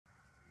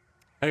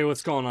Hey,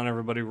 what's going on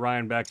everybody?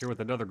 Ryan back here with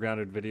another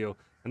grounded video.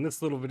 In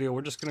this little video,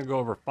 we're just going to go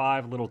over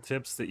 5 little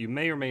tips that you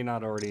may or may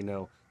not already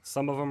know.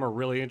 Some of them are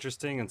really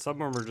interesting and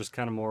some of them are just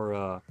kind of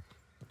more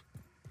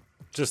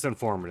just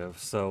informative.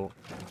 So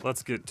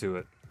let's get to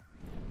it.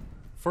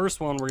 First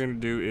one we're going to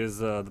do is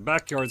the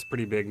backyard's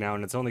pretty big now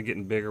and it's only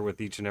getting bigger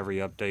with each and every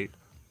update.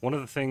 One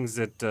of the things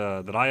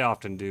that I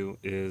often do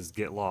is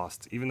get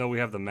lost. Even though we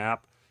have the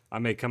map, I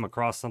may come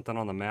across something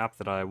on the map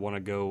that I want to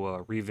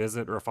go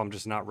revisit, or if I'm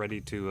just not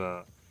ready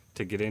to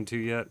get into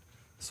yet.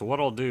 So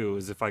what I'll do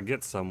is if I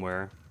get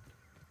somewhere,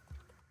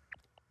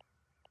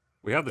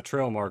 we have the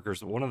trail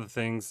markers. One of the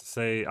things,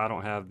 say I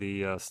don't have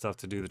the stuff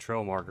to do the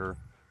trail marker,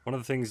 one of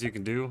the things you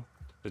can do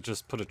is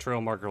just put a trail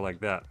marker like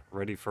that,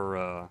 ready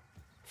for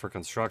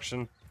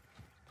construction.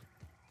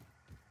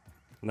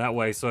 And that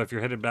way, so if you're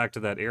headed back to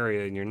that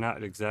area and you're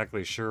not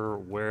exactly sure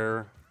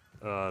where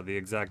the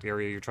exact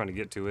area you're trying to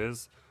get to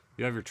is,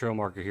 you have your trail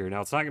marker here.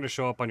 Now, it's not going to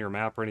show up on your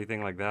map or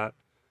anything like that,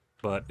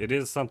 but it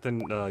is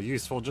something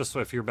useful just so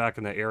if you're back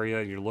in the area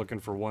and you're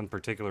looking for one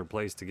particular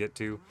place to get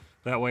to.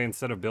 That way,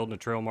 instead of building a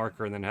trail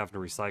marker and then having to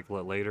recycle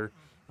it later,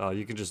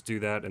 you can just do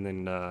that and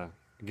then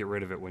get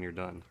rid of it when you're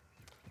done.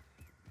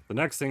 The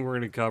next thing we're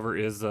going to cover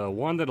is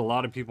one that a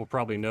lot of people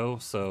probably know,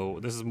 so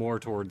this is more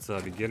towards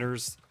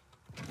beginners,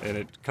 and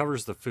it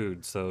covers the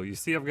food. So you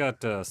see I've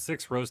got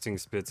 6 roasting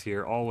spits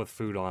here, all with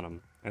food on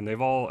them, and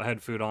they've all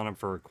had food on them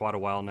for quite a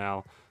while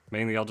now.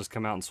 Mainly I'll just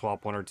come out and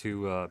swap 1 or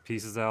 2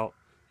 pieces out,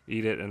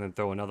 eat it, and then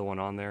throw another one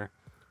on there.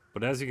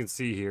 But as you can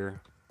see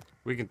here,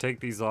 we can take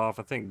these off.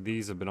 I think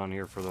these have been on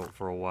here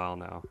for a while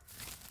now.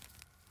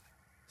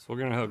 So we're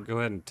gonna go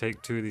ahead and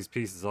take 2 of these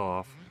pieces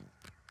off.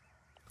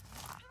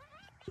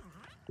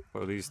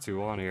 Put these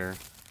 2 on here.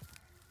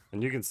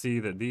 And you can see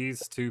that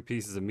these 2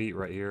 pieces of meat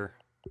right here,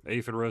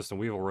 aphid roast and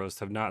weevil roast,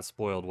 have not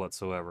spoiled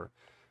whatsoever.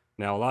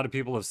 Now, a lot of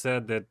people have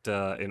said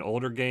that in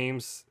older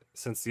games,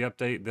 since the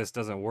update, this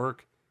doesn't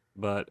work.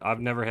 But I've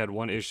never had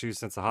one issue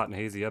since the Hot and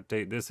Hazy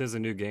update. This is a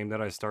new game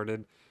that I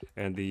started.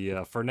 And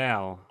for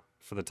now,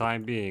 for the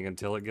time being,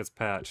 until it gets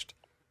patched,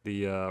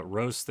 the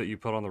roast that you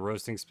put on the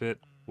roasting spit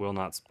will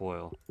not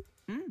spoil.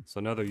 So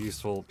another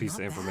useful piece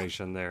of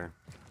information there.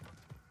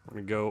 We're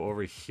going to go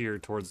over here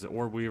towards the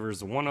orb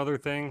weavers. One other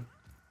thing,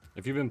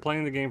 if you've been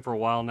playing the game for a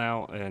while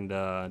now and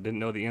didn't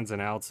know the ins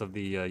and outs of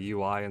the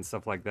UI and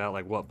stuff like that,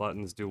 like what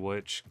buttons do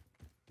which,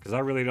 because I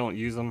really don't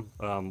use them.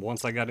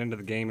 Once I got into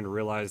the game and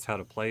realized how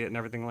to play it and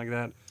everything like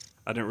that,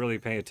 I didn't really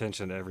pay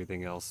attention to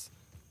everything else.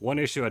 One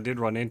issue I did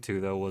run into,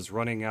 though, was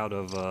running out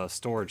of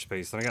storage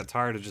space, and I got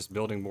tired of just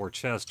building more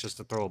chests just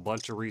to throw a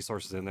bunch of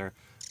resources in there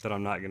that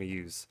I'm not going to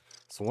use.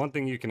 So one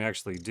thing you can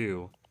actually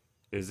do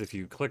is if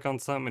you click on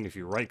something and if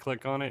you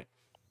right-click on it,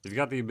 you've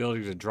got the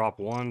ability to drop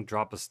one,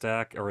 drop a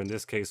stack, or in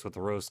this case with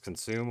the roast,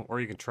 consume, or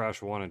you can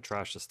trash one and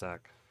trash the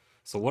stack.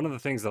 So one of the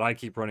things that I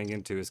keep running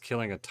into is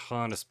killing a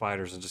ton of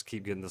spiders and just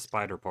keep getting the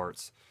spider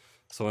parts.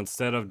 So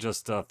instead of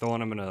just throwing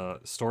them in a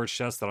storage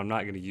chest that I'm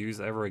not going to use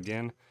ever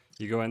again,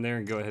 you go in there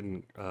and go ahead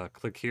and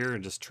click here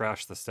and just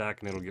trash the stack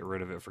and it'll get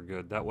rid of it for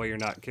good. That way you're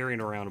not carrying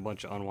around a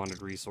bunch of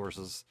unwanted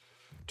resources.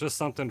 Just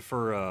something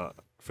for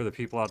the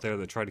people out there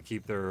that try to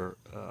keep their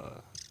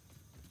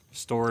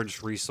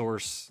storage,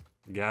 resource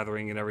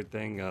gathering and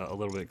everything a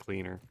little bit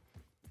cleaner.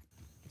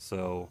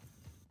 So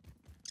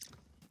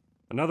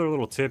another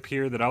little tip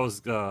here that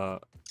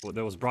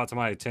that was brought to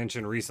my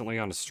attention recently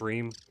on a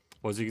stream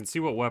was you can see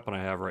what weapon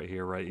I have right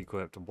here, right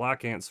equipped. A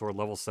Black Ant Sword,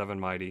 level 7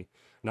 mighty.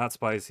 Not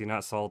spicy,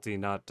 not salty,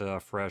 not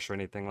fresh or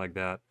anything like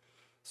that.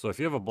 So if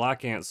you have a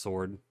Black Ant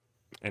Sword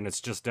and it's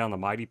just down the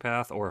mighty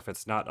path, or if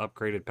it's not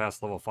upgraded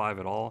past level 5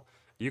 at all,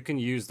 you can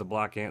use the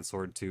Black Ant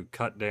Sword to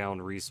cut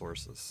down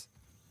resources.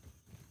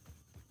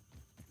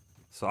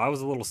 So I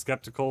was a little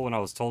skeptical when I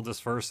was told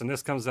this first, and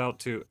this comes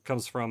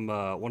from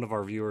one of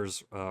our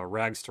viewers,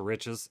 Rags to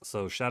Riches.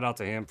 So shout out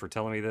to him for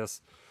telling me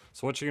this.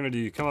 So what you're gonna do,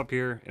 you come up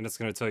here, and it's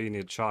gonna tell you need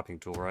a chopping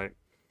tool, right?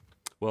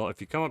 Well,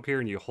 if you come up here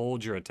and you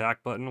hold your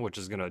attack button, which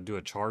is gonna do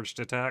a charged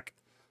attack,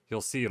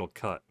 you'll see it'll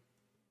cut.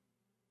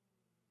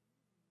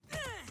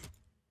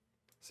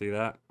 See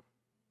that?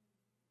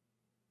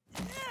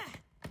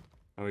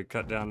 And we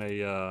cut down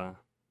a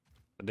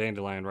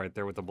dandelion right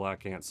there with the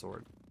Black Ant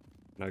Sword.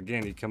 Now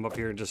again, you come up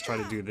here and just try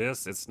to do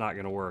this, it's not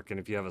going to work. And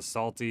if you have a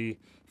salty,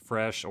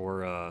 fresh,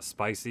 or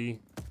spicy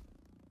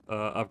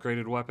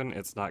upgraded weapon,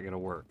 it's not going to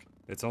work.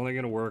 It's only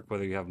going to work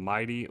whether you have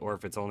mighty or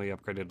if it's only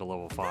upgraded to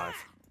level 5.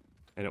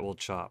 And it will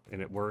chop. And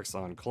it works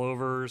on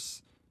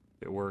clovers,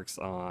 it works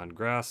on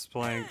grass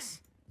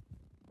planks,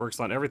 works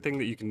on everything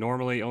that you can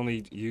normally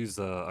only use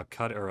a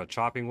cut or a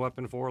chopping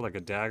weapon for, like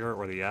a dagger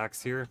or the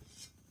axe here.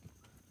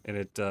 And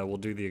it will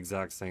do the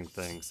exact same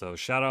thing. So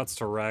shout outs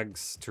to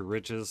Rags to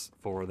Riches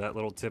for that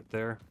little tip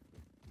there.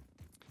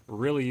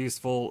 Really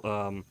useful.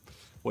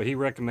 What he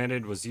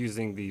recommended was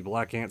using the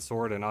Black Ant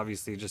Sword and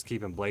obviously just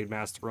keeping Blade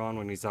Master on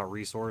when he's out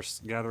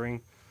resource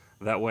gathering.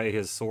 That way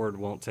his sword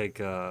won't take,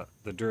 the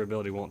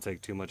durability won't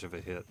take too much of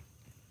a hit.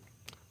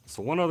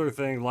 So one other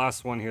thing,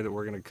 last one here that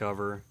we're going to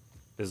cover,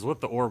 is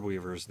with the orb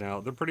weavers. Now,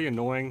 they're pretty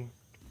annoying.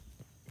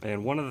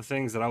 And one of the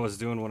things that I was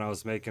doing when I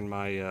was making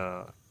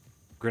my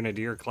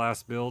Grenadier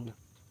class build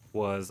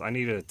was I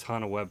needed a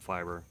ton of web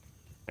fiber.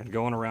 And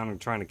going around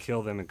and trying to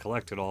kill them and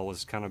collect it all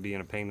was kind of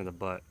being a pain in the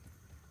butt.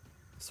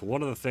 So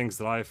one of the things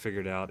that I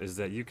figured out is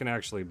that you can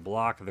actually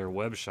block their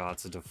web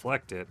shots and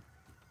deflect it,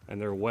 and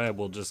their web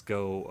will just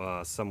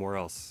go somewhere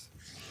else.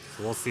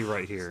 So we'll see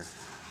right here.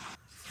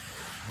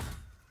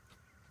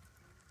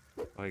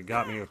 Well, he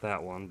got me with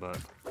that one, but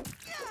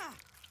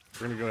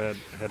we're gonna go ahead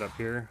and head up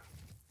here.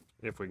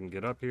 If we can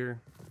get up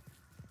here.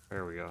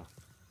 There we go.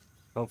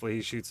 Hopefully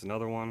he shoots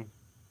another one.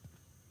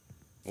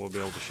 We'll be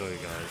able to show you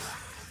guys.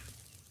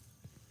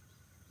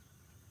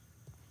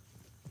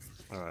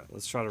 Alright,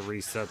 let's try to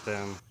reset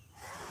them.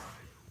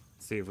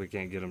 See if we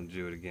can't get them to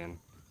do it again.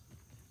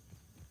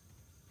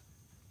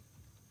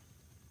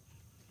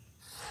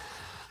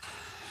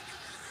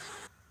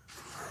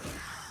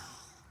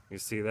 You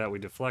see that? We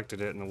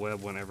deflected it and the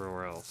web went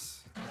everywhere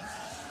else.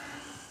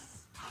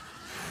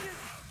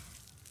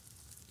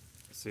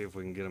 Let's see if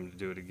we can get them to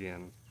do it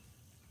again.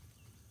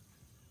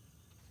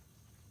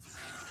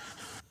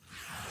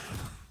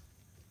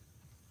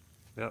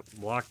 Yep,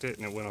 blocked it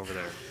and it went over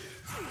there.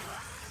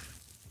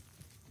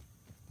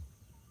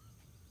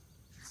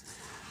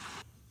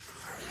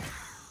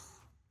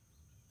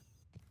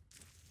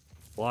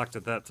 Blocked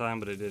it that time,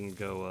 but it didn't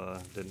go,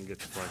 didn't get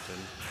deflected.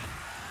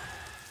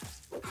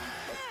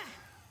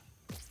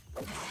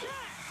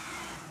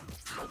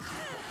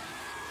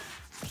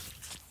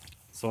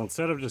 So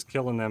instead of just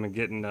killing them and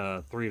getting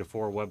 3 to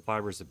 4 web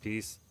fibers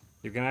apiece,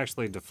 you can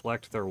actually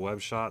deflect their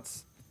web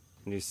shots.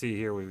 And you see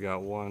here we've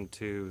got 1,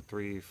 2,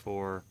 3,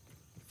 4,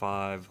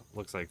 5,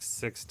 looks like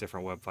 6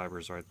 different web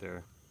fibers right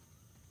there.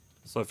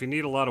 So if you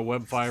need a lot of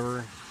web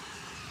fiber,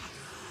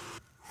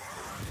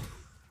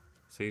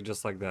 see,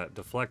 just like that,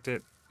 deflect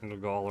it, and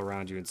it'll go all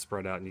around you and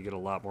spread out, and you get a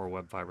lot more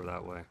web fiber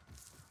that way.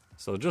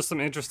 So just some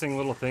interesting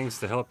little things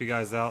to help you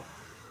guys out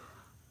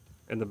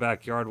in the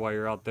backyard while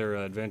you're out there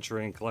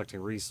adventuring, collecting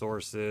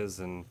resources,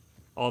 and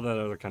all that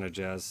other kind of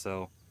jazz.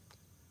 So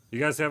you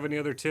guys have any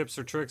other tips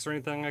or tricks or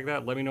anything like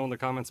that, let me know in the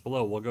comments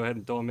below. We'll go ahead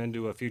and throw them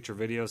into a future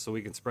video so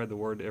we can spread the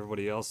word to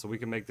everybody else, so we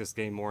can make this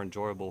game more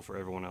enjoyable for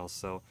everyone else.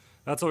 So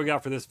that's all we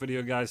got for this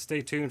video, guys.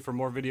 Stay tuned for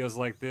more videos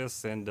like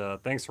this, and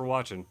thanks for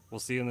watching. We'll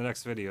see you in the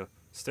next video.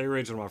 Stay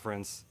original, my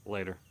friends.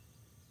 Later.